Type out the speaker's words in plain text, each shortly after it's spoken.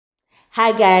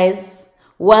Hi guys,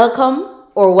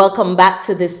 welcome back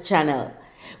to this channel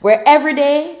where every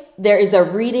day there is a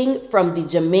reading from the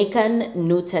Jamaican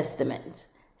New Testament.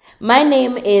 My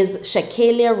name is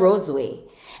Chakalia Roseway,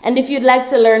 and if you'd like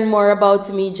to learn more about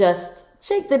me, just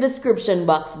check the description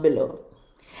box below.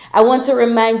 I want to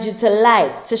remind you to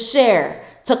like, to share,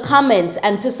 to comment,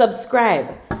 and to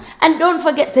subscribe. And don't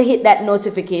forget to hit that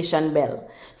notification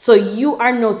bell so you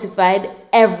are notified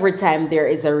every time there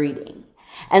is a reading.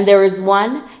 And there is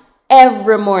one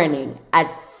every morning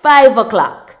at 5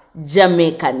 o'clock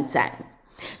Jamaican time.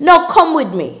 Now come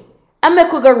with me and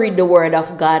make we go read the word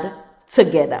of God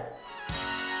together.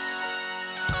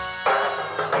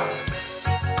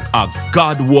 A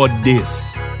God Word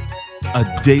This, a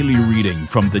daily reading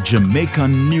from the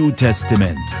Jamaican New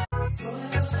Testament.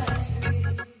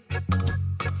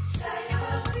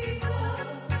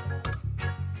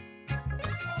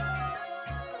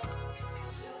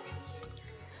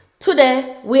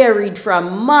 Today we read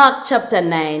from Mark chapter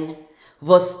 9,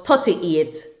 verse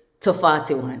 38 to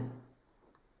 41.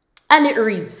 And it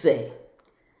reads, say,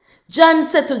 John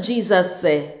said to Jesus,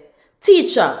 say,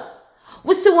 Teacher,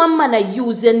 we see one man a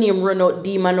use your name run out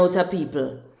demon out of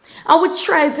people. And we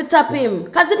try to tap him,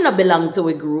 because he not belong to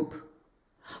a group.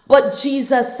 But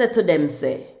Jesus said to them,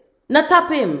 say, not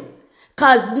tap him,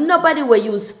 because nobody will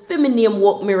use feminine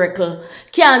work miracle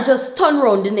can just turn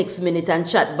around the next minute and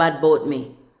chat bad about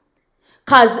me.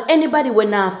 Because anybody will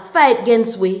not fight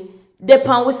against we, they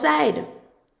on we side.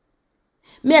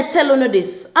 Me I tell you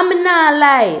this, I'm not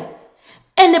lie.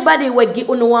 Anybody will give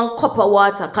you one cup of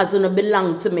water because you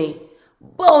belong to me.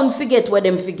 Bound forget what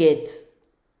them forget.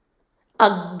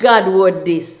 A God word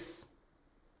this.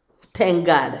 Thank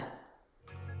God.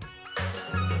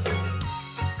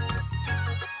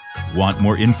 Want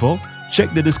more info?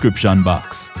 Check the description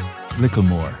box. Little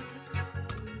more.